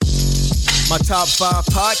My top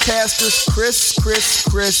 5 podcasters, Chris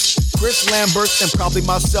Lambert, and probably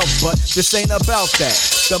myself, but this ain't about that.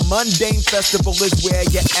 The Mundane Festival is where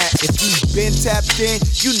you're at. If you've been tapped in,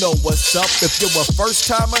 you know what's up. If you're a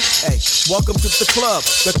first timer, hey, welcome to the club.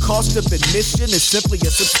 The cost of admission is simply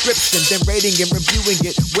a subscription, then rating and reviewing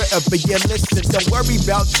it wherever you listen. Don't worry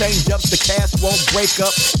about change-ups, the cast won't break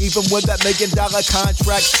up. Even when that $1 million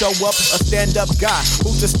contract show up, a stand-up guy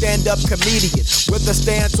who's a stand-up comedian with a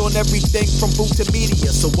stance on everything from food to media.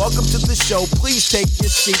 So welcome to the show, please take your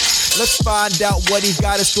seats. Let's find out what he's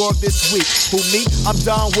got in store this week. Who, me? I'm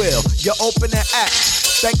Don Will, your opening act.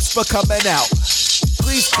 Thanks for coming out.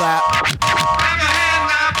 Please clap.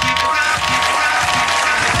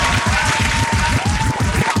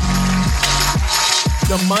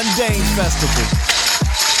 The Mundane Festival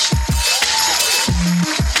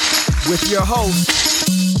with your host,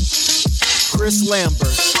 Chris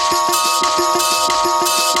Lambert.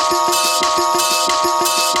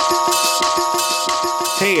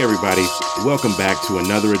 Hey everybody, welcome back to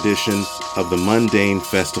another edition of the Mundane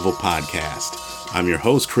Festival podcast. I'm your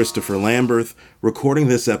host, Christopher Lambert, recording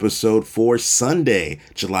this episode for Sunday,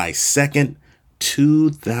 July 2nd,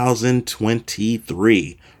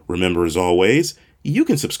 2023. Remember, as always, you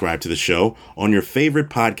can subscribe to the show on your favorite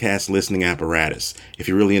podcast listening apparatus. If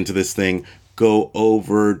you're really into this thing, go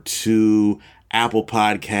over to Apple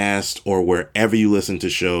Podcast or wherever you listen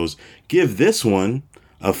to shows. Give this one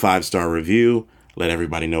a 5-star review. Let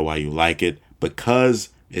everybody know why you like it, because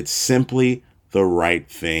it's simply the right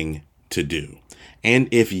thing to do. And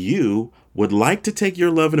if you would like to take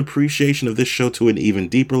your love and appreciation of this show to an even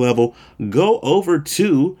deeper level, go over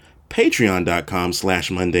to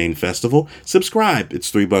patreon.com/Mundane Festival. Subscribe.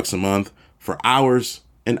 It's $3 a month for hours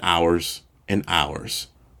and hours and hours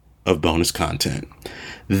of bonus content.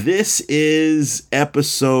 This is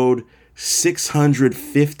episode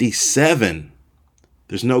 657.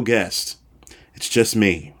 There's no guest. It's just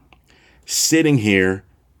me, sitting here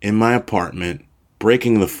in my apartment,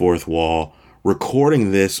 breaking the fourth wall,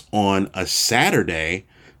 recording this on a Saturday,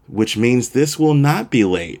 which means this will not be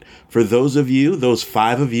late. For those of you, those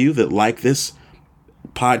 5 of you that like this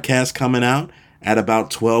podcast coming out at about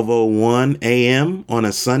 12:01 a.m. on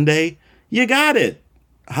a Sunday, you got it,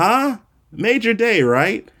 huh? Made your day,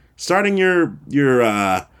 right? Starting your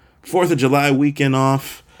 4th of July weekend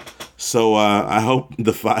off. So I hope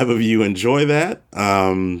the 5 of you enjoy that.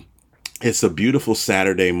 It's a beautiful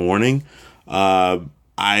Saturday morning. I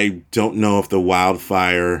don't know if the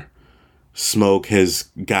wildfire smoke has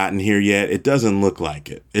gotten here yet. It doesn't look like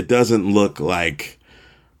it. It doesn't look like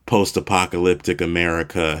post-apocalyptic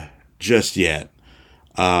America just yet.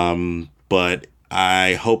 But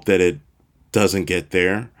I hope that it doesn't get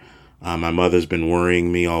there. My mother's been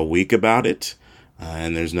worrying me all week about it,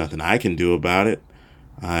 and there's nothing I can do about it.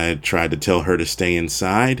 I tried to tell her to stay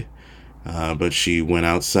inside, but she went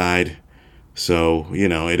outside. So,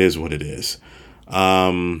 it is what it is. But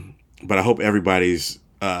I hope everybody's,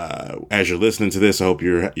 as you're listening to this, I hope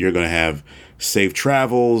you're going to have safe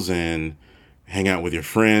travels and hang out with your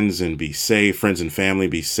friends and be safe. Friends and family,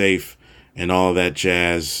 be safe and all of that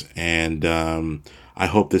jazz. And I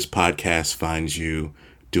hope this podcast finds you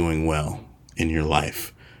doing well in your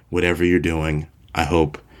life. Whatever you're doing, I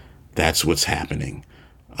hope that's what's happening.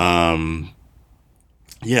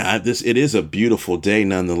 It is a beautiful day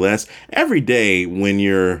nonetheless. Every day when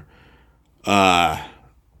you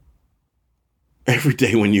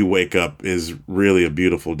wake up is really a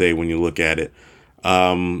beautiful day when you look at it.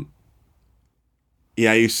 I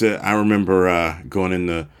remember going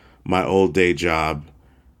into my old day job,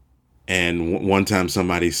 and one time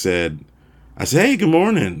somebody said, I said, "Hey, good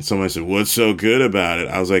morning." Somebody said, "What's so good about it?"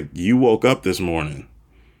 I was like, "You woke up this morning.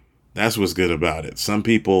 That's what's good about it." Some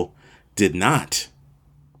people did not.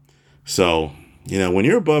 So, when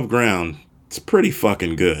you're above ground, it's pretty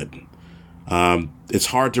fucking good. It's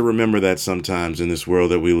hard to remember that sometimes in this world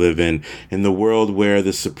that we live in the world where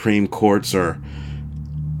the Supreme Courts are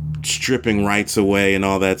stripping rights away and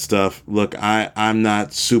all that stuff. Look, I'm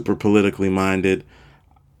not super politically minded.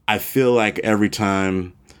 I feel like every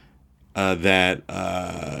time that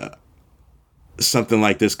something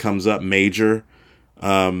like this comes up major,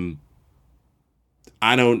 I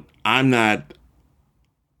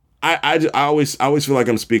always feel like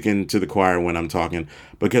I'm speaking to the choir when I'm talking,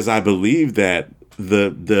 because I believe that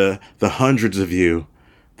the hundreds of you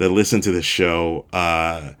that listen to the show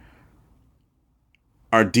are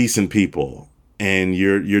decent people, and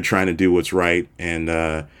you're trying to do what's right,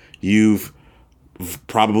 and you've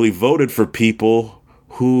probably voted for people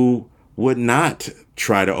who would not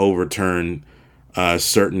try to overturn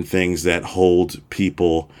certain things that hold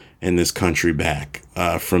people in this country back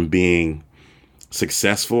from being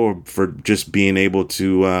successful, for just being able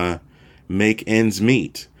to make ends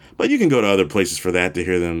meet. But you can go to other places for that to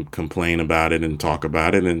hear them complain about it and talk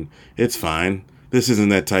about it, and it's fine. This isn't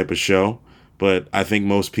that type of show, but I think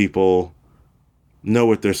most people know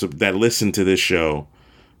what that listen to this show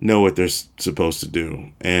know what they're supposed to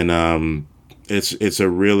do, and it's a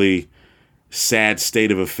really sad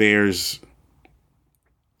state of affairs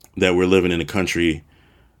that we're living in a country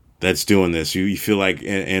that's doing this. You feel like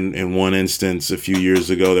in one instance a few years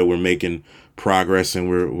ago that we're making progress and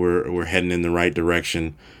we're heading in the right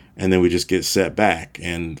direction, and then we just get set back.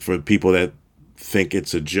 And for people that think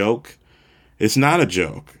it's a joke, it's not a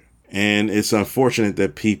joke. And it's unfortunate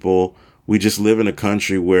that we just live in a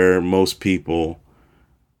country where most people,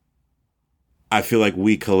 I feel like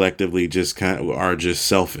we collectively just are just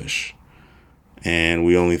selfish, and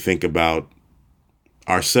we only think about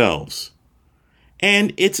ourselves.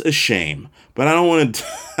 And it's a shame, but I don't want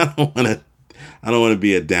to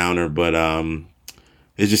be a downer, but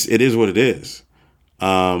it is what it is.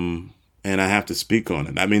 And I have to speak on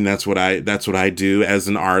it. I mean, that's what I do as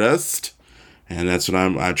an artist, and that's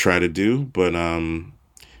what I try to do. But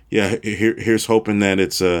yeah, here's hoping that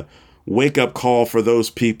it's a wake up call for those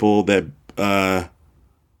people that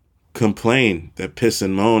complain, that piss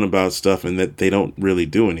and moan about stuff, and that they don't really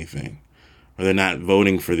do anything, or they're not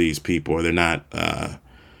voting for these people, or they're not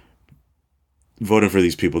voting for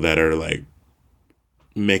these people that are like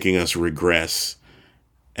making us regress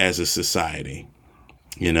as a society.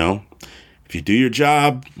 You know, if you do your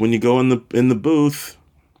job when you go in the booth,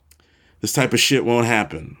 this type of shit won't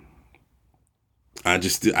happen.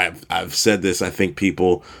 I've said this. I think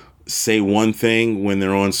people say one thing when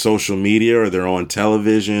they're on social media or they're on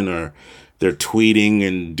television or they're tweeting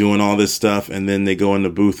and doing all this stuff, and then they go in the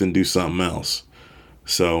booth and do something else.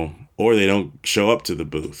 So, or they don't show up to the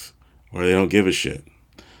booth, or they don't give a shit.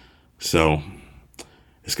 So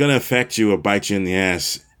it's going to affect you or bite you in the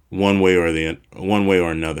ass one way or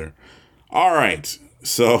another. All right.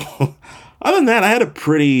 So other than that, I had a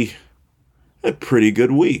pretty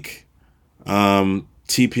good week.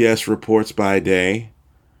 TPS reports by day.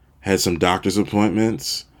 Had some doctor's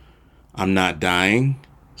appointments. I'm not dying,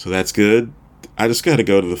 so that's good. I just got to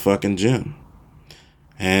go to the fucking gym.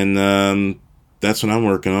 And that's what I'm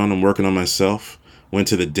working on. I'm working on myself. Went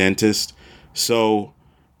to the dentist. So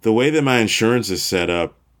the way that my insurance is set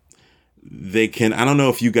up, I don't know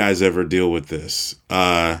if you guys ever deal with this.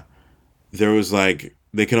 There was like,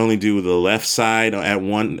 they can only do the left side at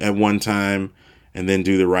one time, and then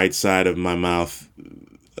do the right side of my mouth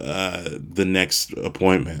the next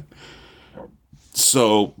appointment.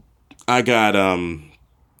 So I got a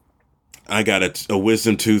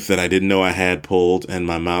wisdom tooth that I didn't know I had pulled, and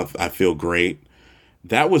my mouth, I feel great.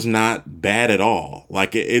 That was not bad at all.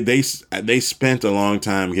 Like they spent a long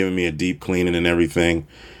time giving me a deep cleaning and everything,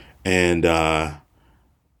 and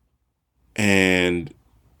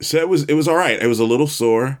so it was all right. It was a little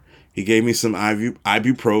sore. He gave me some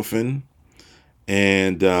ibuprofen,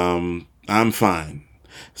 and I'm fine.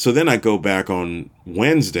 So then I go back on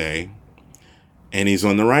Wednesday, and he's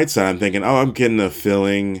on the right side. I'm thinking, oh, I'm getting a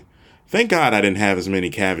filling. Thank God I didn't have as many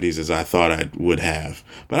cavities as I thought I would have.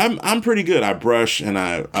 But I'm pretty good. I brush, and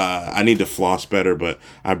I need to floss better, but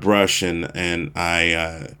I brush and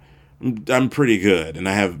I'm pretty good. And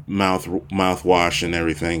I have mouthwash and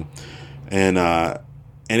everything. And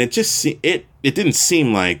it just it didn't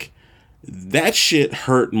seem like that shit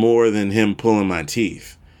hurt more than him pulling my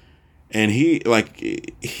teeth. And he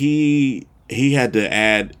had to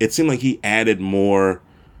add, it seemed like he added more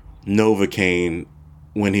Novocaine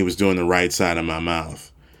when he was doing the right side of my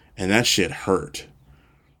mouth. And that shit hurt.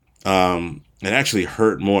 It actually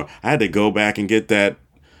hurt more. I had to go back and get that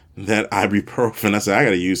ibuprofen. I said, I got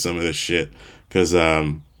to use some of this shit, because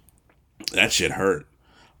that shit hurt.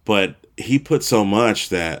 But he put so much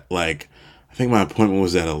that, like, I think my appointment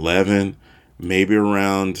was at 11, maybe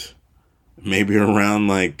around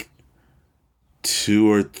like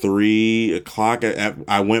 2 or 3 o'clock.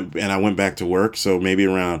 I went back to work. So maybe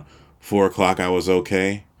around 4 o'clock I was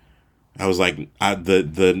okay. I was like,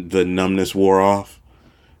 the numbness wore off,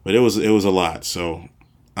 but it was a lot. So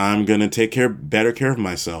I'm going to take better care of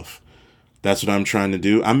myself. That's what I'm trying to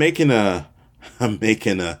do. I'm making a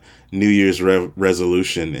New Year's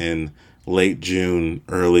resolution in late June,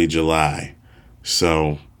 early July.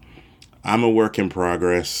 So I'm a work in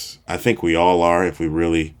progress. I think we all are, if we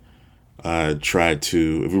really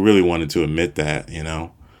if we really wanted to admit that, you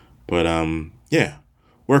know. But yeah,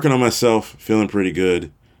 working on myself, feeling pretty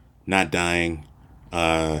good, not dying.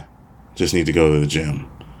 Just need to go to the gym,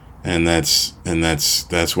 and that's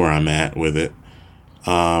where I'm at with it.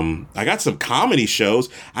 I got some comedy shows.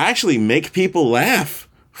 I actually make people laugh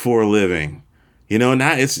for a living. I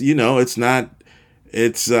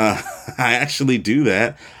actually do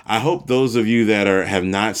that. I hope those of you that have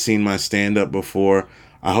not seen my stand up before,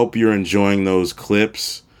 I hope you're enjoying those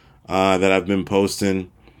clips that I've been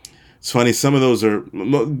posting. It's funny, some of those are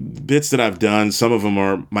bits that I've done. Some of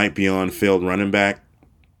them might be on Failed Running Back.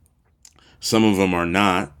 Some of them are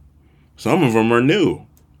not. Some of them are new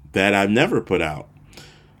that I've never put out.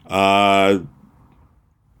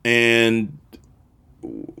 And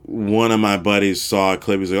one of my buddies saw a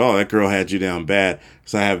clip. He's like, "Oh, that girl had you down bad."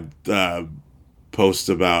 So I have a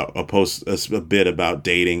bit about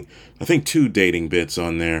dating. I think 2 dating bits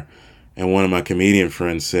on there. And one of my comedian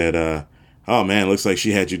friends said, "Oh man, looks like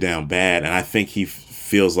she had you down bad." And I think he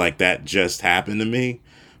feels like that just happened to me.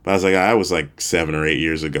 But I was like 7 or 8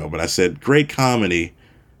 years ago. But I said, great comedy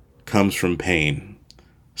comes from pain.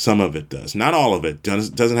 Some of it does. Not all of it.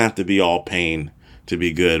 Doesn't have to be all pain to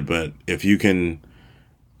be good. But if you can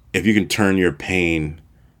turn your pain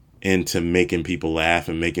into making people laugh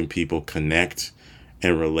and making people connect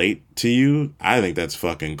and relate to you, I think that's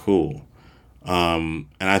fucking cool. And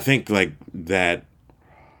I think like that,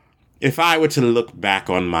 if I were to look back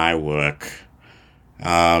on my work,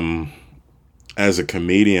 as a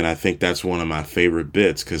comedian, I think that's one of my favorite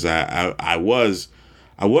bits, because I was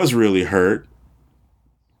really hurt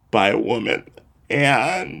by a woman,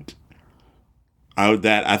 and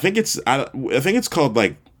I think it's called,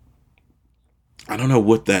 like, I don't know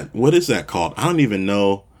what is that called? I don't even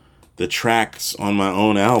know the tracks on my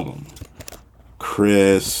own album.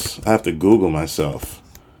 I have to Google myself.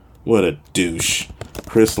 What a douche.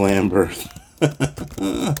 Chris Lambert.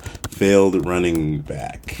 Failed Running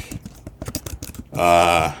Back.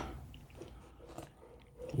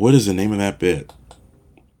 What is the name of that bit?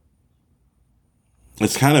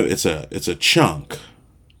 It's a chunk.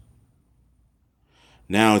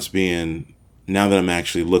 Now that I'm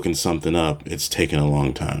actually looking something up, it's taken a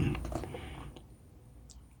long time.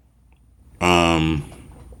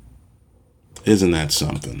 Isn't that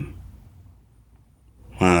something?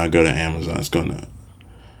 Why don't I go to Amazon?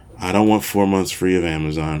 I don't want 4 months free of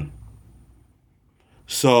Amazon.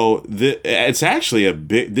 So it's actually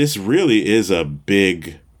this really is a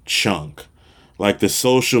big chunk. Like the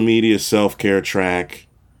social media self-care track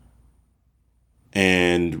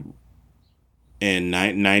and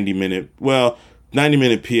 90 minute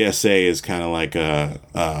PSA is kind of like a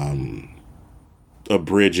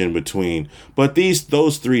bridge in between. But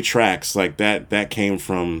those 3 tracks, like that came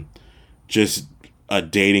from just a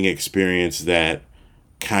dating experience that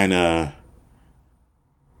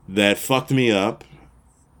fucked me up,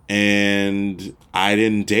 and I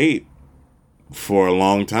didn't date for a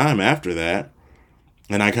long time after that.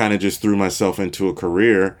 And I kind of just threw myself into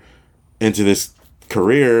this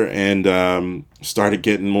career and started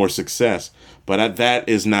getting more success. But that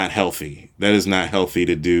is not healthy. That is not healthy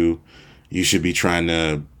to do. I should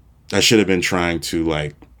have been trying to,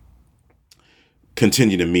 like,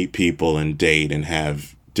 continue to meet people and date and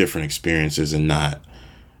have different experiences and not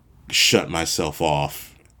shut myself off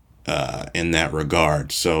in that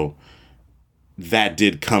regard. So that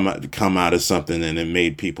did come out of something, and it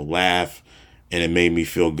made people laugh, and it made me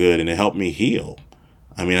feel good, and it helped me heal.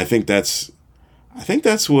 I mean, I think that's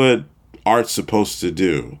what art's supposed to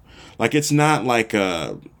do. Like, it's not like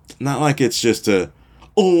it's just I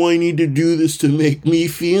need to do this to make me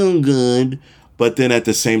feel good. But then at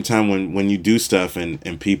the same time, when you do stuff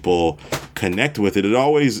and people connect with it, it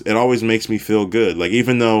always makes me feel good. Like,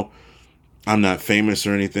 even though I'm not famous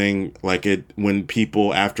or anything, like, when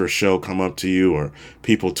people after a show come up to you, or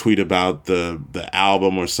people tweet about the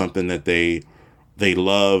album or something that they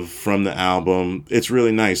love from the album, it's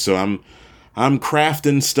really nice. So I'm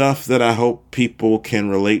crafting stuff that I hope people can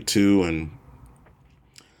relate to, and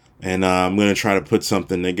I'm going to try to put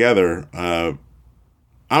something together.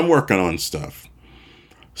 I'm working on stuff.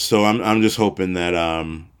 So I'm just hoping that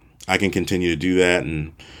I can continue to do that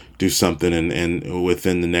and do something, and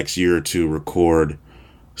within the next year or two record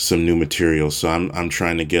some new material. So I'm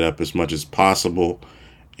trying to get up as much as possible.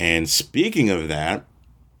 And speaking of that,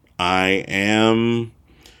 I am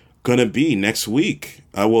gonna be next week.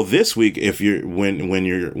 This week, if you're when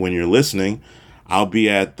you're listening, I'll be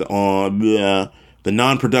at the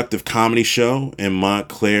Non-Productive Comedy Show in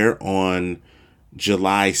Montclair on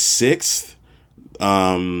July 6th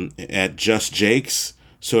at Just Jake's.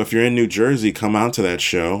 So if you're in New Jersey, come out to that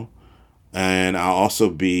show. And I'll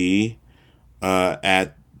also be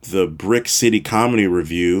at the Brick City Comedy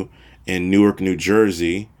Review in Newark, New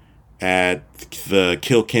Jersey at the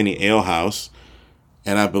Kilkenny Ale House.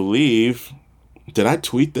 And I believe, did I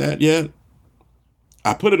tweet that yet?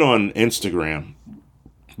 I put it on Instagram,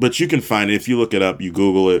 but you can find it if you look it up. You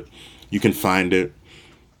Google it, you can find it.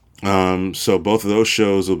 So both of those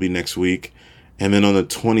shows will be next week, and then on the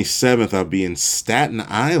 27th, I'll be in Staten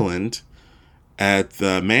Island at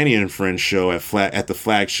the Manny and Friends show at the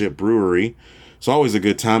Flagship Brewery. It's always a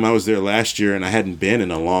good time. I was there last year, and I hadn't been in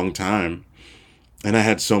a long time, and I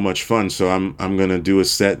had so much fun. So I'm gonna do a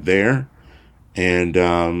set there, and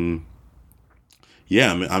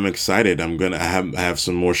yeah, I'm excited. I have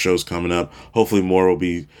some more shows coming up. Hopefully, more will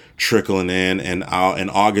be trickling in, and in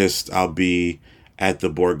August I'll be at the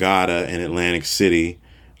Borgata in Atlantic City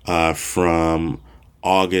from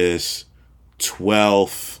August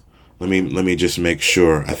 12th. Let me just make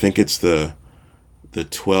sure. I think it's the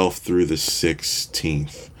 12th through the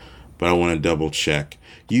 16th, but I want to double check.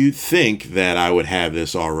 You'd think that I would have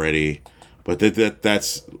this already, but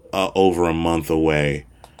that's over a month away.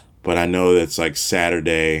 But I know that's like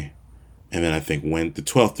Saturday, and then I think the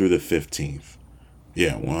 12th through the 15th.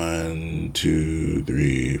 Yeah, 1, 2,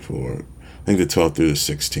 3, 4. I think the 12th through the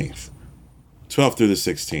 16th. 12th through the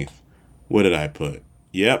 16th. What did I put?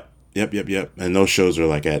 Yep. And those shows are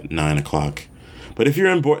like at 9 o'clock. But if you're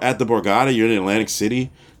at the Borgata, you're in Atlantic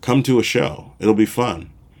City, come to a show. It'll be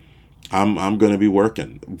fun. I'm going to be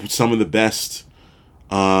working. Some of the best,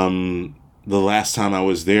 the last time I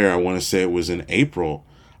was there, I want to say it was in April.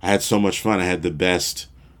 I had so much fun. I had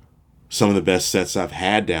some of the best sets I've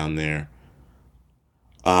had down there.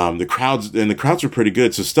 The crowds were pretty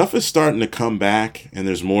good. So stuff is starting to come back, and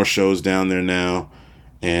there's more shows down there now.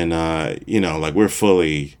 And, like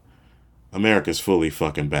America's fully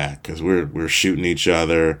fucking back, because we're shooting each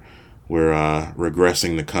other. We're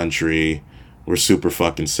regressing the country. We're super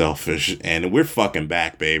fucking selfish, and we're fucking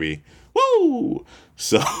back, baby. Woo!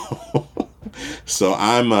 So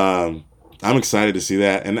I'm excited to see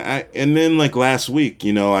that. And then like last week,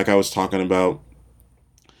 like I was talking about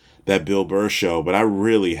that Bill Burr show, but I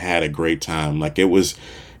really had a great time. Like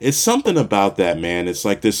it's something about that, man. It's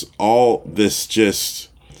like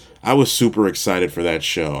I was super excited for that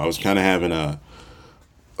show. I was kind of having a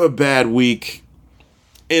bad week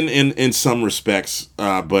in some respects,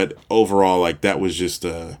 but overall, like that was just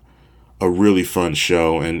a really fun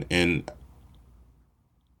show. And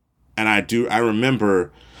I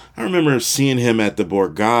remember seeing him at the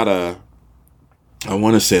Borgata. I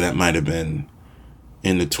want to say that might have been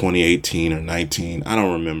in the 2018 or 19. I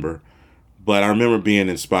don't remember, but I remember being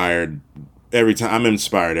inspired every time. I'm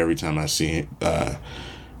inspired every time I see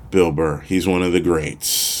Bill Burr. He's one of the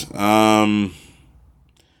greats.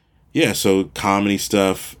 Yeah, so comedy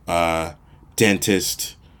stuff,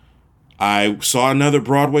 dentist. I saw another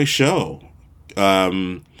Broadway show.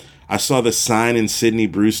 I saw The Sign in Sidney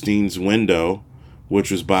Brustein's Window, which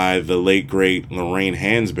was by the late, great Lorraine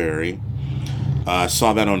Hansberry. I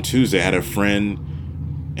saw that on Tuesday. I had a friend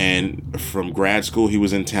from grad school. He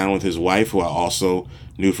was in town with his wife, who I also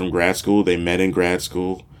knew from grad school. They met in grad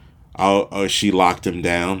school. She locked him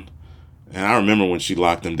down. And I remember when she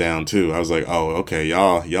locked him down, too. I was like, oh, okay,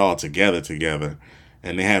 y'all together.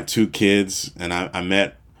 And they have 2 kids. And I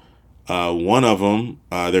met one of them.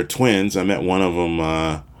 They're twins. I met one of them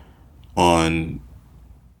on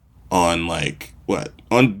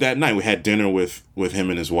that night. We had dinner with him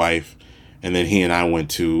and his wife, and then he and I went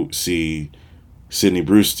to see Sidney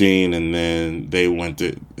Brustein, and then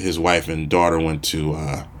his wife and daughter went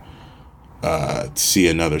to see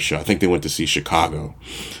another show. I think they went to see Chicago,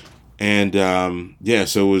 and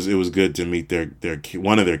so it was good to meet their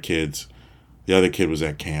one of their kids. The other kid was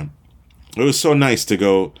at camp. It was so nice to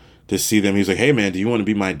go to see them. He was like, "Hey man, do you want to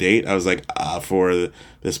be my date?" I was like, "For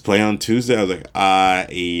this play on Tuesday?" I was like,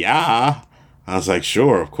 "Yeah." I was like,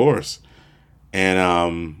 "Sure, of course." And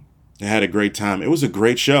I had a great time. It was a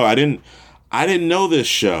great show. I didn't know this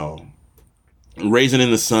show. Raisin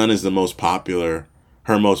in the Sun is her most popular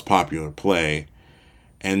play.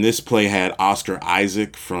 And this play had Oscar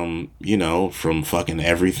Isaac from fucking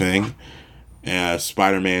everything.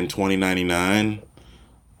 Spider-Man 2099.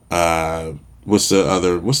 What's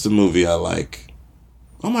the movie I like?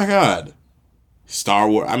 Oh my God. Star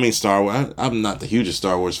Wars. I'm not the hugest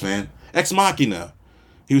Star Wars fan. Ex Machina.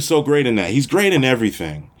 He was so great in that. He's great in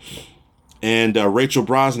everything. And Rachel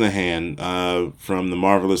Brosnahan from The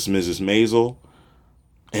Marvelous Mrs. Maisel.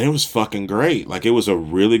 And it was fucking great. Like, it was a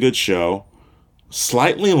really good show.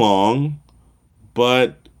 Slightly long,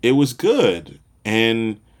 but it was good.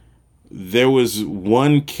 And there was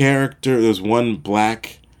one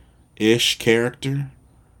black-ish character.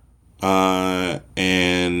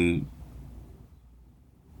 And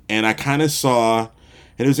I kind of saw,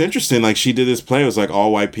 and it was interesting, like, she did this play. It was like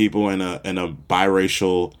all white people and a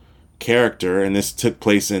biracial character, and this took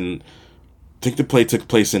place in think the play took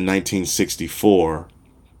place in 1964.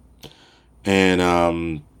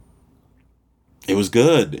 And it was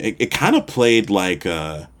good. It kind of played like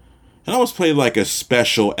it almost played like a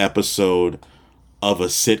special episode of a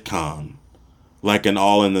sitcom, like an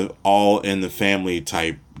all in the family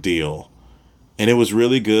type deal. And it was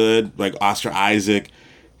really good. Like Oscar Isaac,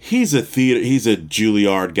 he's a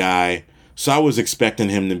Juilliard guy, so I was expecting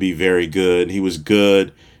him to be very good. He was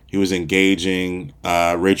good. He was engaging.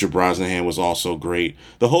 Rachel Brosnahan was also great.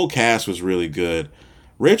 The whole cast was really good.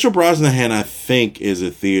 Rachel Brosnahan, I think, is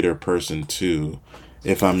a theater person too,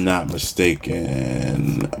 if I'm not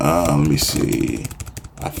mistaken. Let me see.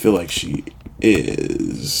 I feel like she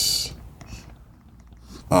is.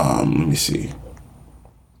 Let me see.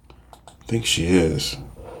 I think she is.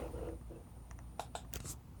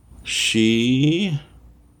 She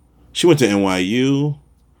went to NYU.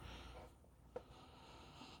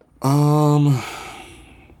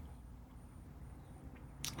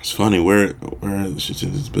 It's funny where she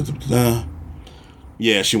did.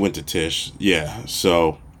 Yeah, she went to Tisch. Yeah,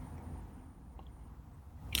 so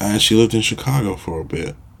and she lived in Chicago for a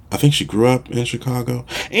bit. I think she grew up in Chicago.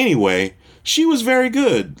 Anyway, she was very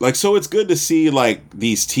good. Like, so it's good to see like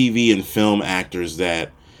these TV and film actors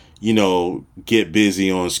that, you know, get busy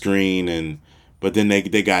on screen but then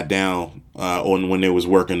they got down on when they was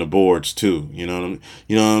working the boards too. You know what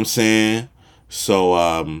I'm saying? So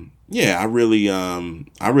yeah, I really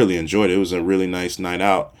enjoyed it. It was a really nice night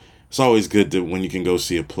out. It's always good to when you can go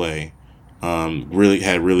see a play. Really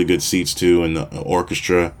had really good seats too in the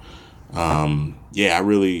orchestra. Yeah, I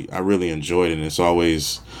really enjoyed it. And it's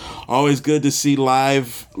always good to see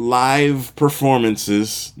live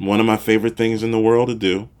performances. One of my favorite things in the world to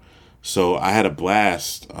do. So I had a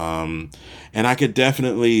blast. And I could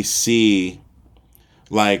definitely see,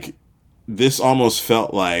 like, this almost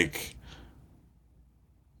felt like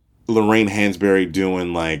Lorraine Hansberry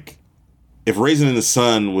doing, like, if Raisin in the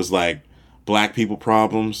Sun was like black people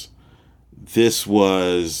problems, this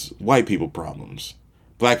was white people problems.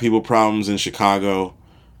 Black people problems in Chicago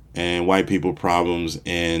and white people problems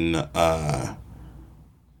in like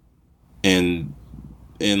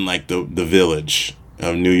the village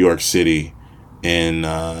of New York City in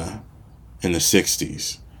the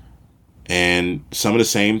 60s. And some of the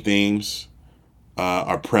same themes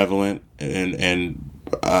are prevalent, and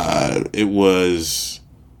it was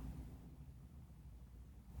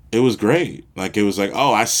great. Like, it was like,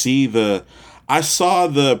 oh, I saw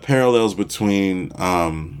the parallels between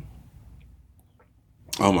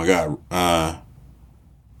oh my God,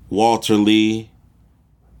 Walter Lee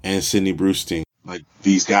and Sidney Brewstein. Like,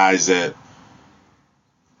 these guys that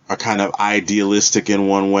are kind of idealistic in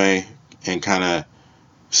one way and kind of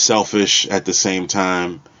selfish at the same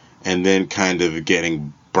time, and then kind of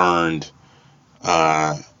getting burned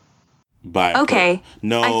by okay.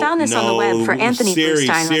 No, I found this on the web for Anthony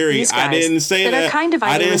Brewstein. Siri, These guys I didn't say that. Are kind of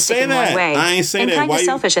idealistic in one way, I ain't say and that. kind of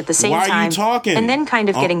selfish at the same time. Why are you talking? And then kind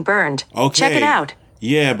of getting burned. Okay. Check it out.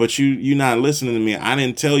 Yeah, but you not listening to me. I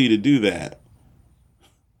didn't tell you to do that.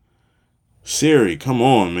 Siri, come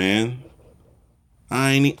on, man.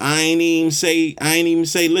 I ain't even say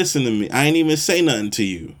listen to me. I ain't even say nothing to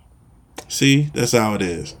you. See, that's how it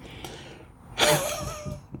is.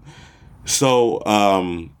 So,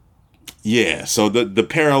 yeah. So the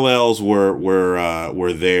parallels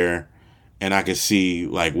were there, and I could see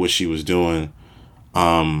like what she was doing.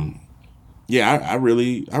 Yeah, I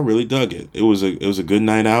really dug it. It was a good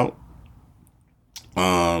night out.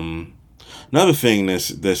 Another thing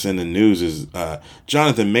that's in the news is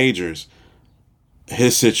Jonathan Majors.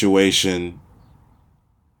 His situation.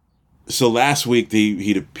 So last week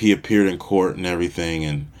he appeared in court and everything,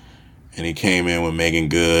 and he came in with Megan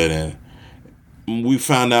Good, and we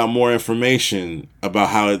found out more information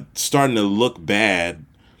about how it's starting to look bad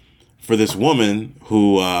for this woman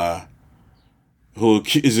who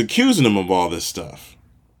is accusing him of all this stuff.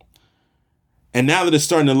 And now that it's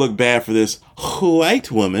starting to look bad for this white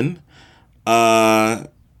woman,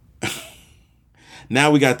 now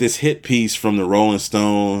we got this hit piece from the Rolling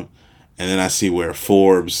Stone, and then I see where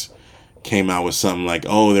Forbes came out with something like,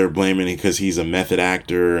 oh, they're blaming him because he's a method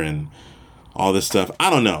actor and all this stuff. I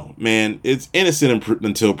don't know, man. It's innocent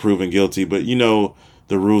until proven guilty, but you know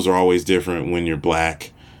the rules are always different when you're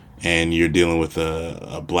black and you're dealing with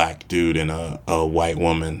a black dude and a white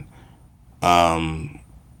woman.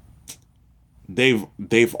 They've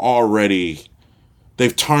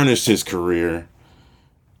tarnished his career.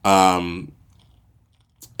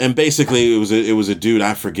 And basically it was a dude,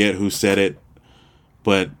 I forget who said it,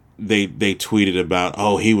 but they tweeted about,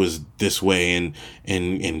 oh, he was this way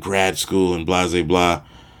in grad school and blah, blah, blah.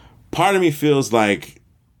 Part of me feels like,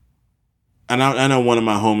 and I know one of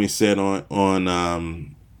my homies said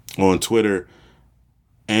on Twitter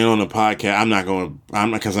and on the podcast, I'm not,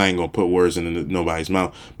 because I ain't gonna put words in nobody's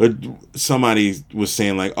mouth, but somebody was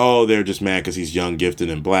saying like, oh, they're just mad because he's young, gifted,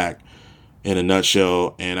 and black, in a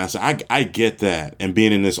nutshell. And I said, I get that. And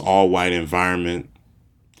being in this all white environment,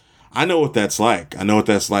 I know what that's like. I know what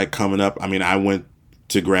that's like coming up. I mean, I went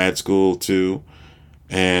to grad school too,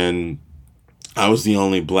 and I was the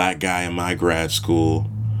only black guy in my grad school.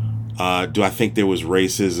 Do I think there was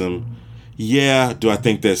racism? Yeah. Do I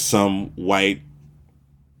think that some white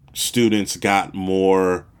students got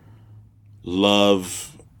more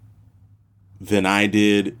love than I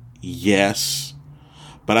did? Yes.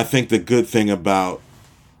 But I think the good thing about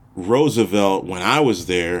Roosevelt when I was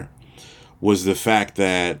there was the fact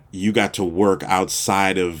that you got to work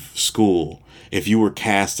outside of school. If you were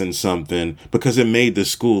casting something, because it made the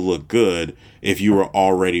school look good if you were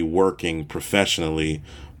already working professionally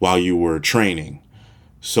while you were training.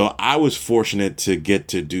 So I was fortunate to get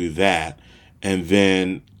to do that. And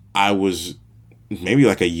then I was maybe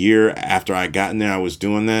like a year after I got in there, I was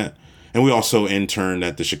doing that. And we also interned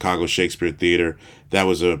at the Chicago Shakespeare Theater. That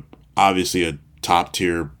was obviously a top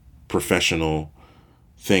tier professional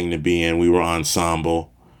thing to be in. We were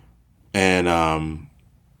ensemble, and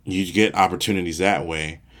you get opportunities that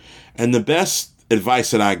way. And the best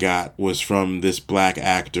advice that I got was from this black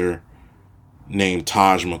actor named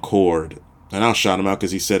Taj McCord, and I'll shout him out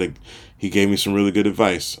because he gave me some really good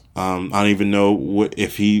advice. I don't even know what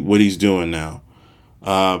he's doing now,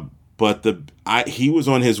 but he was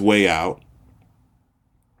on his way out,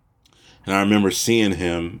 and I remember seeing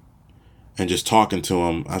him and just talking to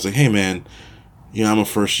him. I was like, "Hey, man, I'm a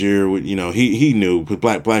first year with, he knew, but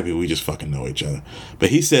black people, we just fucking know each other." But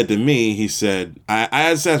he said to me, I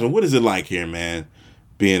asked him, "What is it like here, man,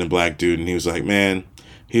 being a black dude?" And he was like,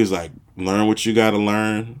 "Learn what you got to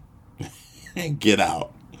learn and get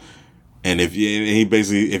out. And if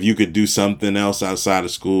you could do something else outside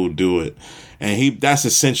of school, do it." And that's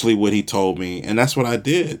essentially what he told me. And that's what I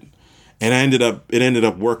did. And it ended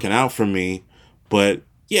up working out for me. But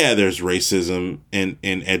yeah, there's racism in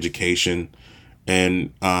education.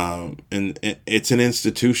 And it's an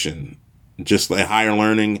institution, just like higher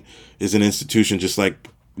learning is an institution, just like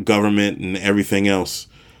government and everything else.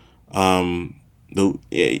 And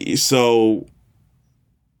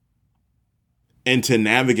to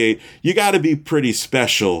navigate, you got to be pretty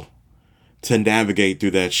special to navigate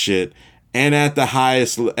through that shit. And at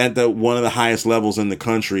one of the highest levels in the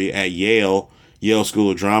country, at Yale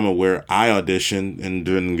School of Drama, where I auditioned and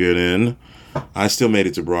didn't get in. I still made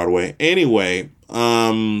it to Broadway. Anyway,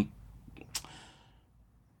 I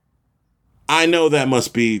know that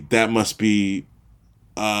must be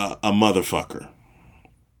a motherfucker.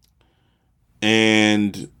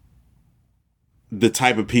 And the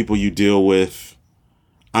type of people you deal with,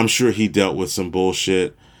 I'm sure he dealt with some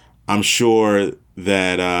bullshit. I'm sure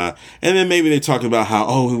that, and then maybe they talked about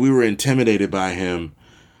how, we were intimidated by him.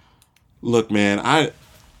 Look, man,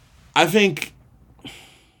 I think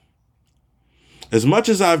as much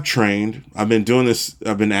as I've trained, I've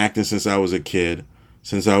been acting since I was a kid,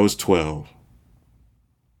 since I was 12.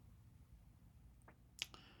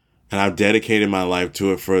 And I've dedicated my life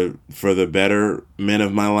to it for the betterment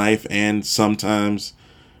of my life, and sometimes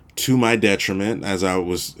to my detriment, as I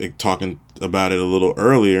was talking about it a little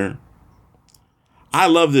earlier. I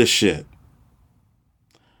love this shit.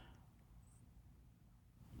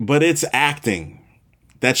 But it's acting.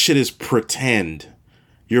 That shit is pretend.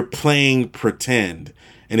 You're playing pretend.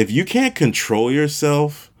 And if you can't control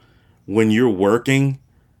yourself when you're working,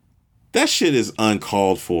 that shit is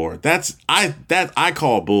uncalled for. I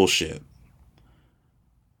call bullshit.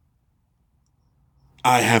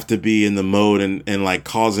 I have to be in the mode and like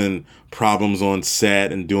causing problems on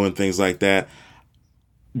set and doing things like that.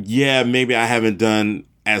 Yeah, maybe I haven't done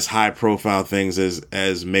as high profile things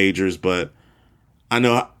as majors, but I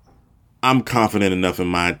know I'm confident enough in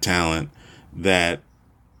my talent that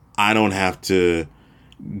I don't have to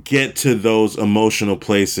get to those emotional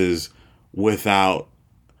places without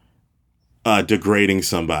degrading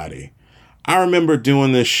somebody. I remember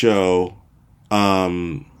doing this show.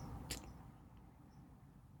 I'm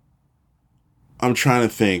trying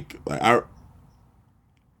to think. I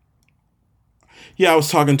was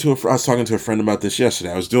talking to a friend about this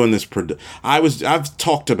yesterday. I was doing this. I've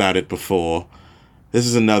talked about it before. This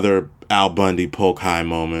is another Al Bundy poke high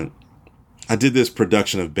moment. I did this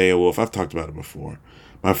production of Beowulf. I've talked about it before.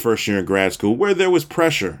 My first year in grad school, where there was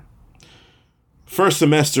pressure. First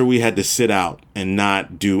semester, we had to sit out and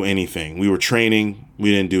not do anything. We were training.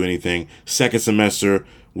 We didn't do anything. Second semester,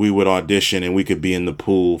 we would audition and we could be in the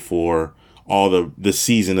pool for all the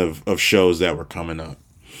season of shows that were coming up.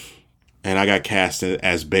 And I got cast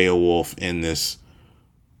as Beowulf in this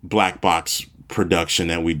black box production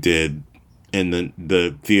that we did in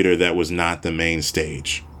the theater that was not the main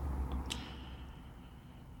stage.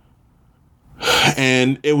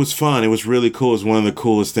 And it was fun. It was really cool. It was one of the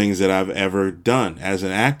coolest things that I've ever done as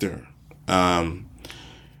an actor. And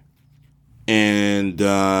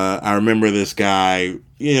I remember this guy,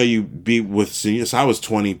 you be with seniors. I was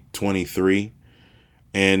 23,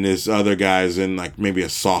 and this other guy's in like maybe a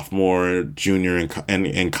sophomore or junior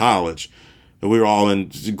in college. We were all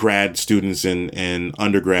in grad students and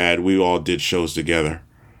undergrad. We all did shows together.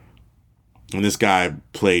 And this guy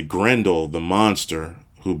played Grendel, the monster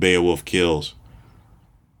who Beowulf kills.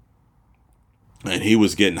 And he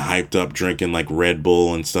was getting hyped up, drinking like Red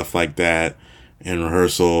Bull and stuff like that in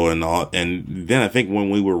rehearsal and all. And then I think when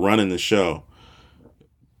we were running the show,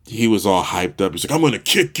 he was all hyped up. He's like, "I'm going to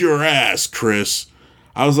kick your ass, Chris."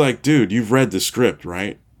 I was like, "Dude, you've read the script,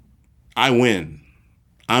 right? I win.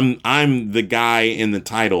 I'm the guy in the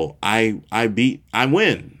title. I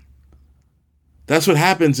win. That's what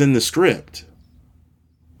happens in the script.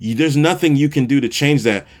 There's nothing you can do to change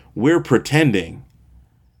that. We're pretending."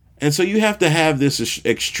 And so you have to have this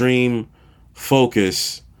extreme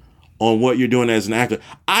focus on what you're doing as an actor.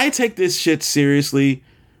 I take this shit seriously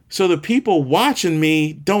so the people watching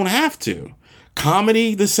me don't have to.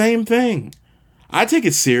 Comedy, the same thing. I take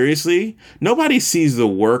it seriously. Nobody sees the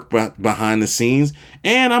work behind the scenes.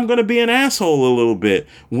 And I'm going to be an asshole a little bit.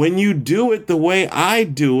 When you do it the way I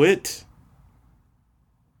do it,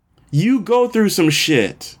 you go through some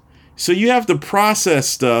shit. So you have to process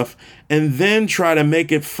stuff and then try to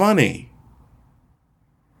make it funny.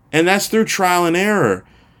 And that's through trial and error.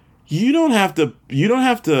 You don't have to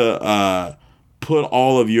put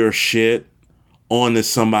all of your shit onto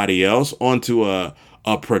somebody else, onto a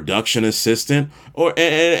production assistant, or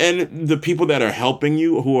and the people that are helping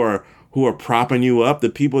you, who are propping you up, the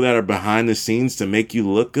people that are behind the scenes to make you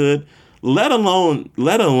look good, let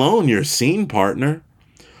alone your scene partner.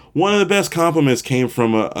 One of the best compliments came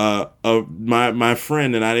from my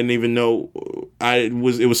friend, and I didn't even know. It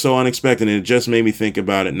was so unexpected, and it just made me think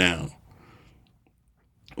about it now.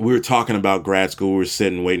 We were talking about grad school. We were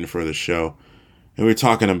sitting waiting for the show, and we were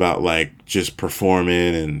talking about like just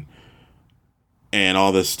performing and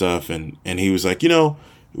all this stuff, and he was like,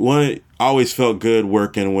 I always felt good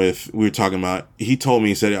working with. We were talking about. He told me,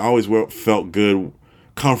 he said, I always felt good,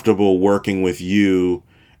 comfortable working with you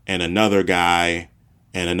and another guy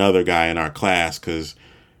in our class, because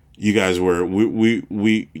you guys were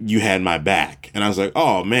you had my back. And I was like,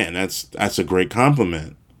 oh man, that's a great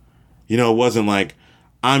compliment. It wasn't like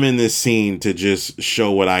I'm in this scene to just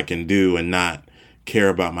show what I can do and not care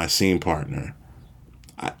about my scene partner.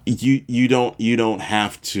 You don't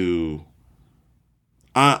have to.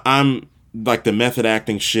 I'm like the method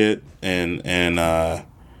acting shit, and I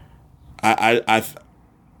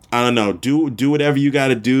don't know. Do whatever you got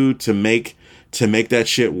to do to make that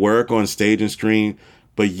shit work on stage and screen,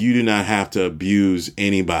 but you do not have to abuse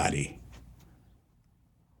anybody.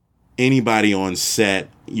 Anybody on set,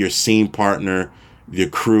 your scene partner, your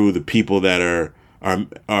crew, the people that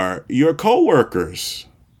are your coworkers.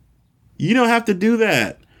 You don't have to do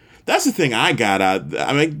that. That's the thing I got out.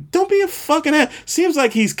 I mean, don't be a fucking ass. Seems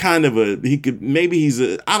like he's kind of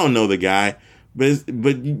I don't know the guy, but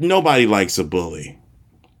nobody likes a bully.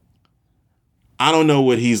 I don't know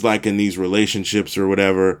what he's like in these relationships or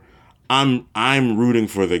whatever. I'm rooting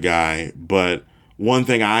for the guy, but one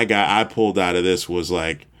thing I pulled out of this was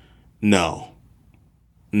like, no,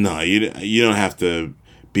 you don't have to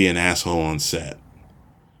be an asshole on set.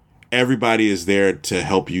 Everybody is there to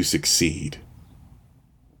help you succeed.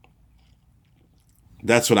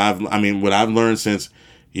 That's what I've learned since,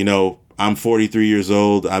 I'm 43 years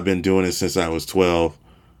old. I've been doing it since I was 12.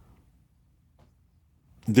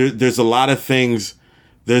 There's a lot of things.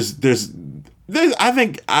 There's I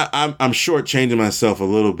think I'm shortchanging myself a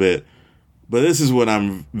little bit, but this is what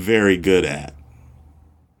I'm very good at.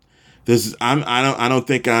 I don't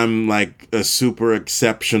think I'm like a super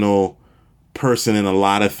exceptional person in a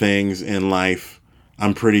lot of things in life.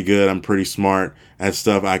 I'm pretty good. I'm pretty smart at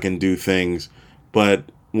stuff. I can do things, but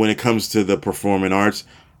when it comes to the performing arts,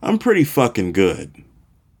 I'm pretty fucking good.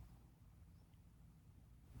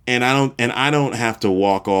 And I don't have to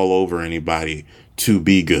walk all over anybody to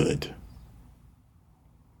be good.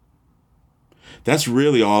 That's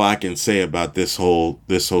really all I can say about this whole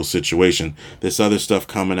situation. This other stuff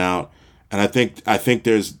coming out, and I think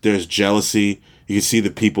there's jealousy. You can see the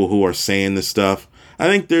people who are saying this stuff. I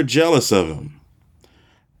think they're jealous of him.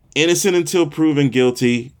 Innocent until proven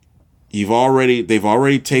guilty. They've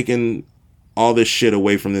already taken all this shit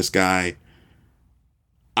away from this guy.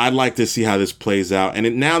 I'd like to see how this plays out.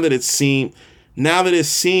 And now that it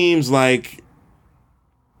seems like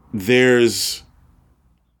there's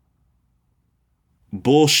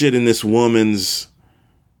bullshit in this woman's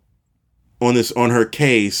on her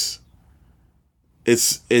case,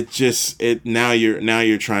 now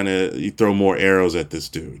you're trying to throw more arrows at this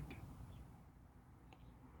dude.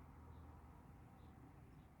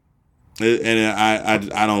 And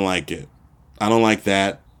I don't like it. I don't like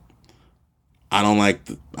that. I don't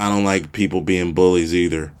like people being bullies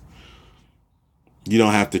either. You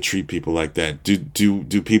don't have to treat people like that.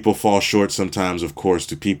 Do people fall short sometimes? Of course.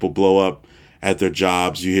 Do people blow up at their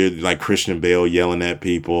jobs? You hear like Christian Bale yelling at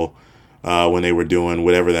people when they were doing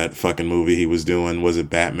whatever that fucking movie he was doing. Was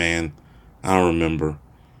it Batman? I don't remember.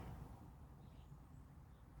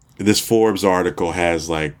 This Forbes article has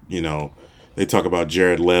like, they talk about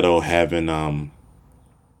Jared Leto having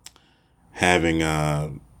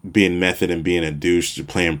being method and being a douche,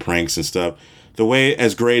 playing pranks and stuff. The way,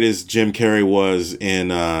 as great as Jim Carrey was in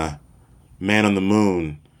Man on the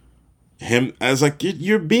Moon, I was like,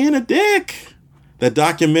 you're being a dick. That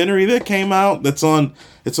documentary that came out, it's on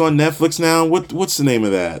Netflix now. What's the name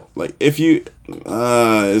of that? Like, if you,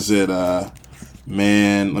 is it,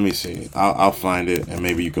 Man, let me see. I'll find it and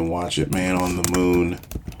maybe you can watch it. Man on the Moon,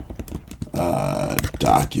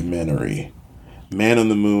 documentary. Man on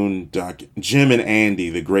the Moon, Jim and Andy,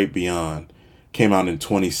 The Great Beyond, came out in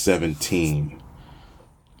 2017.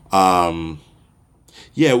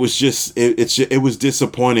 Yeah, it was just it was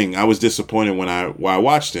disappointing. I was disappointed when I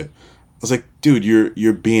watched it. I was like, dude,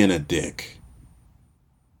 you're being a dick.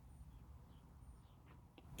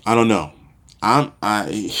 I don't know.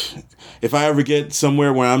 If I ever get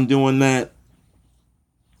somewhere where I'm doing that,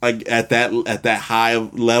 like at that high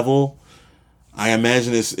level, I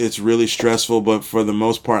imagine it's really stressful. But for the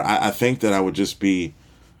most part, I think that I would just be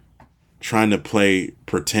trying to play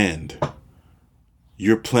pretend.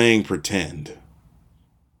 You're playing pretend.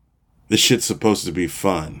 This shit's supposed to be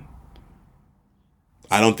fun.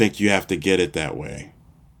 I don't think you have to get it that way.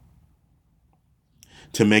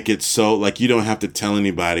 To make it so, like, you don't have to tell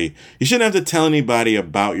anybody. You shouldn't have to tell anybody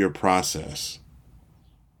about your process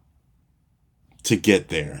to get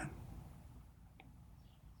there.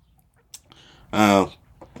 I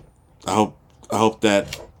hope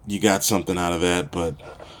that you got something out of that, but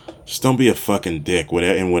just don't be a fucking dick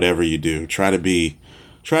in whatever you do. Try to be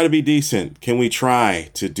decent. Can we try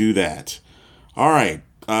to do that? All right.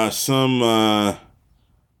 Some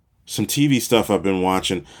TV stuff I've been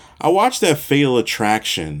watching. I watched that Fatal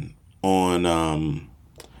Attraction on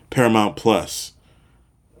Paramount Plus.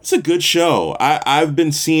 It's a good show. I've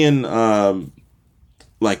been seeing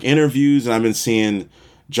like interviews, and I've been seeing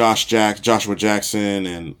Joshua Jackson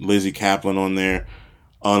and Lizzie Kaplan on there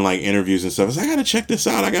on like interviews and stuff. I was like, I gotta check this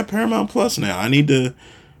out. I got Paramount Plus now. I need to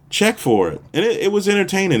check for it. And it was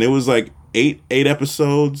entertaining. It was like eight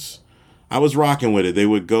episodes. I was rocking with it. They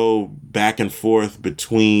would go back and forth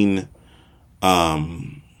between like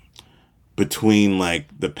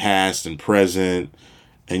the past and present,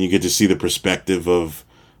 and you get to see the perspective of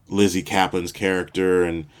Lizzie Kaplan's character,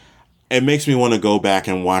 and it makes me want to go back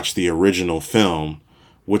and watch the original film,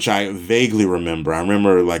 which I vaguely remember. I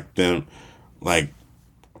remember like them, like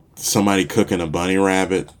somebody cooking a bunny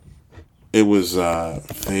rabbit. It was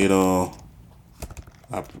Fatal.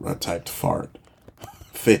 I typed fart.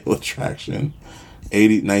 Fatal Attraction,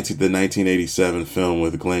 the 1987 film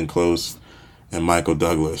with Glenn Close and Michael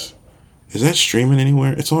Douglas. Is that streaming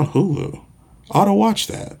anywhere? It's on Hulu. I ought to watch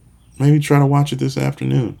that. Maybe try to watch it this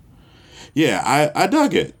afternoon. Yeah, I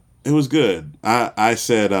dug it. It was good. I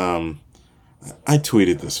said, I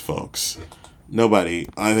tweeted this, folks. I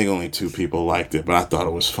think only 2 people liked it, but I thought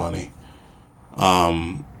it was funny.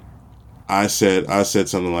 I said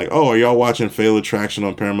something like, "Oh, are y'all watching Fatal Attraction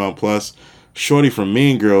on Paramount Plus? Shorty from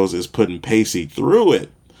Mean Girls is putting Pacey through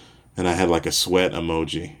it." And I had like a sweat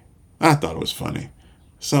emoji. I thought it was funny.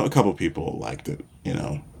 A couple people liked it,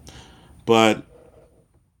 but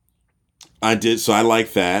I did. So I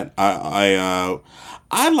like that. I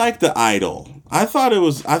like The Idol. I thought it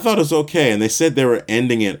was okay. And they said they were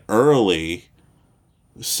ending it early.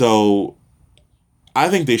 So I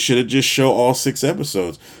think they should have just show all 6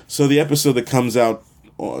 episodes. So the episode that comes out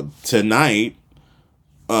tonight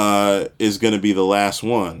is going to be the last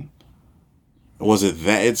one. Was it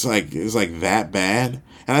that? It's like that bad.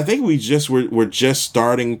 And I think we're just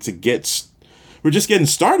getting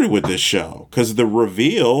started with this show, because the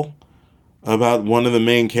reveal about one of the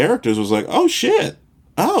main characters was like, oh shit,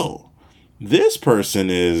 this person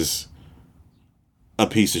is a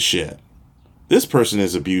piece of shit. This person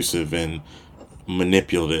is abusive and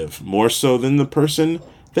manipulative, more so than the person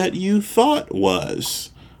that you thought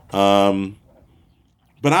was. But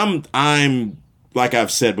I'm like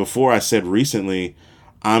I've said before, I said recently,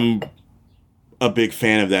 I'm a big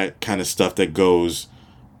fan of that kind of stuff that goes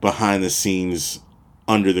behind the scenes,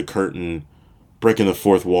 under the curtain, breaking the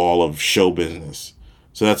fourth wall of show business.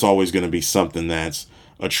 So that's always going to be something that's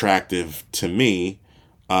attractive to me.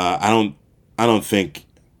 I don't think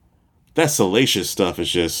that salacious stuff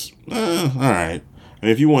is just all right. I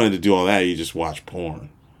mean, if you wanted to do all that, you just watch porn.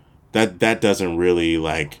 That doesn't really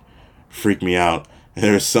like freak me out. And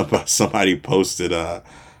there's somebody posted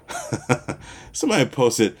somebody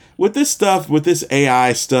posted with this stuff, with this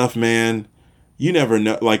AI stuff, man. You never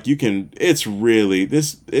know. Like you can. It's really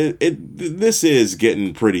this. This is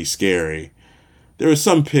getting pretty scary. There was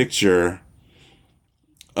some picture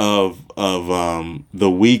of The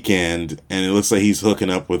Weeknd, and it looks like he's hooking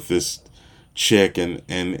up with this chick, and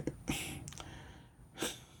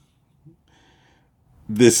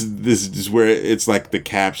this is where it's like the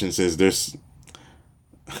caption says there's.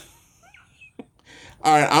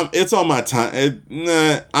 All right, it's on my time.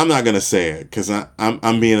 I'm not gonna say it because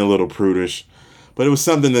I'm being a little prudish, but it was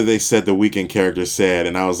something that they said the Weeknd character said,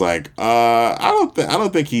 and I was like, I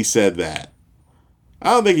don't think he said that. I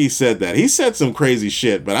don't think he said that. He said some crazy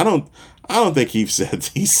shit, but I don't think he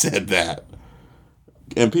said that.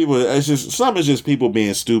 And people, it's just people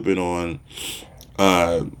being stupid on,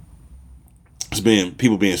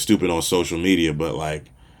 people being stupid on social media. But like,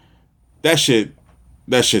 that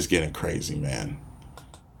shit's getting crazy, man.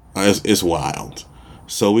 It's wild.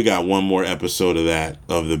 So we got one more episode of that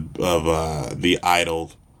of the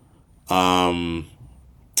Idol.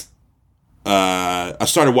 I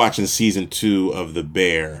started watching season 2 of The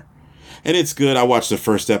Bear, and it's good. I watched the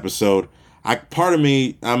first episode. Part of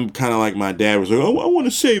me, I'm kind of like my dad was like, oh, I want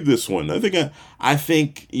to save this one. I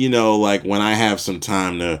think you know, like when I have some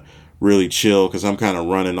time to really chill, because I'm kind of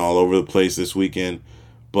running all over the place this weekend.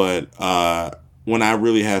 But when I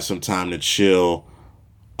really have some time to chill,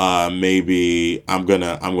 maybe I'm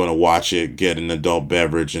gonna watch it, get an adult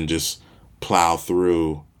beverage, and just plow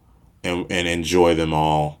through and enjoy them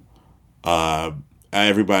all.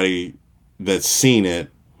 Everybody that's seen it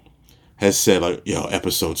has said like, yo,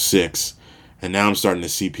 episode 6. And now I'm starting to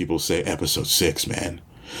see people say episode 6, man.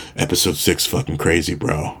 Episode 6 fucking crazy,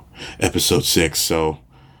 bro. Episode 6. So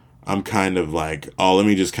I'm kind of like, oh, let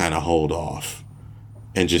me just kind of hold off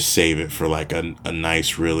and just save it for like a nice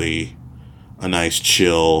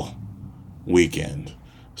chill weekend.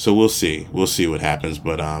 So we'll see what happens.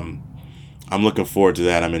 But, I'm looking forward to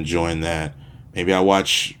that. I'm enjoying that. Maybe I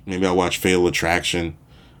watch Fatal Attraction.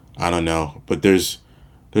 I don't know. But there's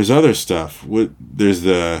other stuff. There's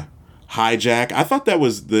the Hijack. I thought that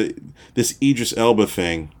was this Idris Elba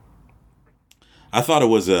thing. I thought it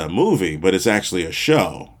was a movie, but it's actually a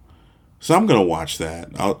show. So I'm gonna watch that.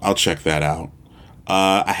 I'll check that out.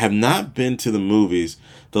 I have not been to the movies.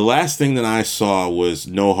 The last thing that I saw was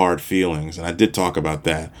No Hard Feelings, and I did talk about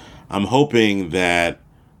that. I'm hoping that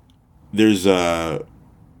there's an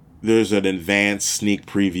advanced sneak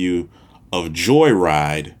preview of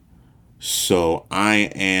Joyride. So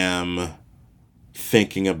I am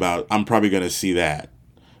thinking about, I'm probably going to see that.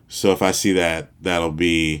 So if I see that, that'll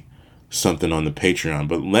be something on the Patreon.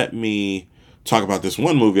 But let me talk about this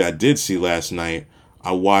one movie I did see last night.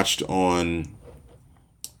 I watched on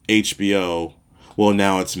HBO. Well,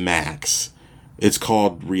 now it's Max. It's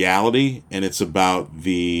called Reality, and it's about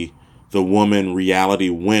the woman reality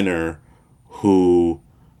winner who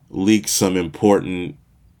leaked some important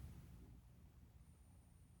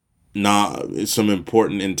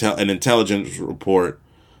an intelligence report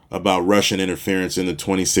about Russian interference in the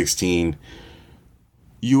 2016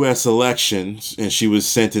 U.S. elections, and she was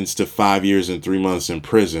sentenced to 5 years and 3 months in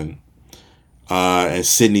prison. And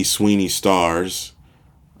Sydney Sweeney stars.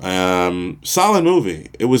 Solid movie.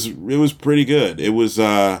 It was pretty good. It was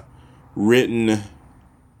written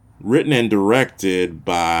and directed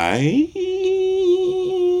by,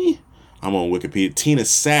 I'm on Wikipedia, Tina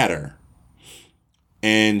Satter.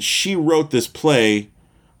 And she wrote this play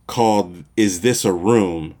called Is This a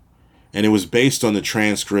Room? And it was based on the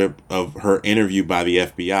transcript of her interview by the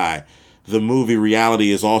FBI. The movie Reality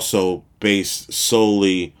is also based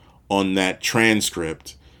solely on that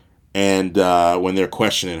transcript, and when they're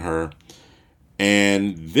questioning her.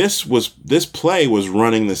 And this play was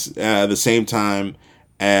running the same time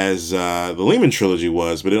as the Lehman Trilogy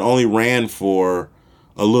was, but it only ran for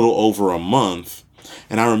a little over a month.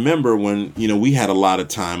 And I remember when, we had a lot of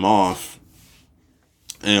time off,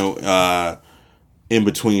 in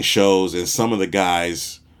between shows, and some of the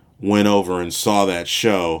guys went over and saw that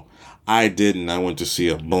show. I didn't. I went to see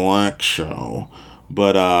a black show.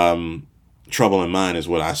 But Trouble in Mind is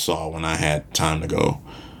what I saw when I had time to go.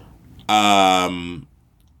 And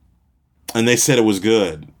they said it was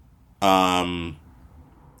good. I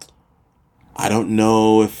don't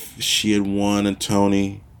know if she had won a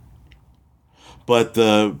Tony. But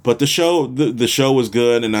the show was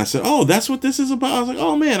good, and I said, "Oh, that's what this is about." I was like,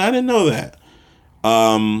 "Oh man, I didn't know that."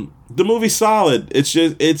 The movie's solid. It's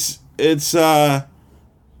just the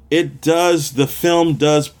film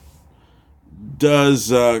does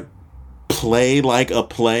play like a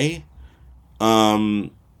play.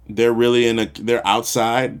 They're really they're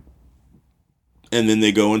outside, and then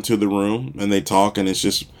they go into the room and they talk, and it's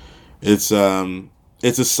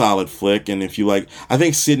a solid flick. And if you like, I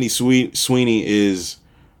think Sydney Sweeney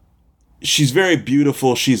she's very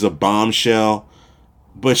beautiful. She's a bombshell,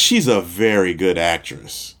 but she's a very good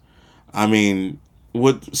actress. I mean,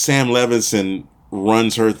 what Sam Levinson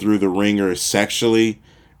runs her through the ringer sexually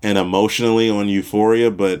and emotionally on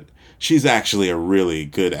Euphoria, but she's actually a really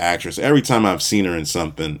good actress. Every time I've seen her in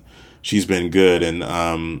something, she's been good, and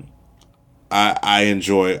I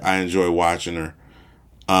enjoy watching her.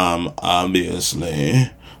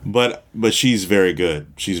 Obviously, but she's very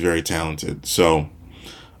good. She's very talented. So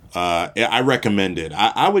I recommend it.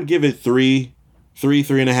 I would give it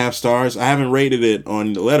 3.5 stars. I haven't rated it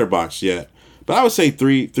on Letterboxd yet, but I would say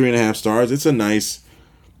 3.5 stars. It's a nice,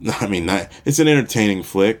 it's an entertaining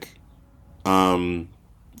flick.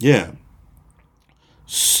 Yeah.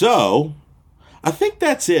 So I think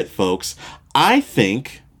that's it, folks. I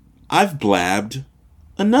think I've blabbed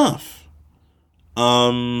enough.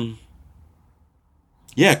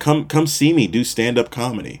 Yeah, come see me do stand-up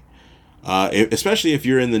comedy. Especially if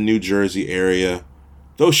you're in the New Jersey area.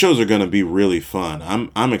 Those shows are going to be really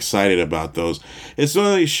fun. I'm excited about those. It's one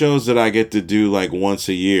of these shows that I get to do like once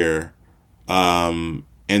a year. And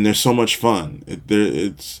they're so much fun.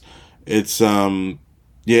 It's a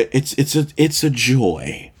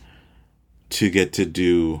joy to get to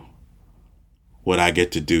do what I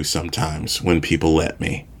get to do sometimes when people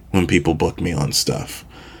book me on stuff.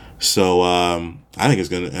 So I think it's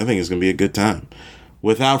gonna be a good time.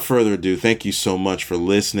 Without further ado, thank you so much for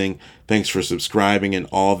listening. Thanks for subscribing and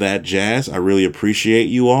all that jazz. I really appreciate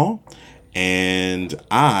you all. And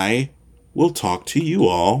I will talk to you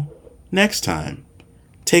all next time.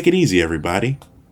 Take it easy, everybody.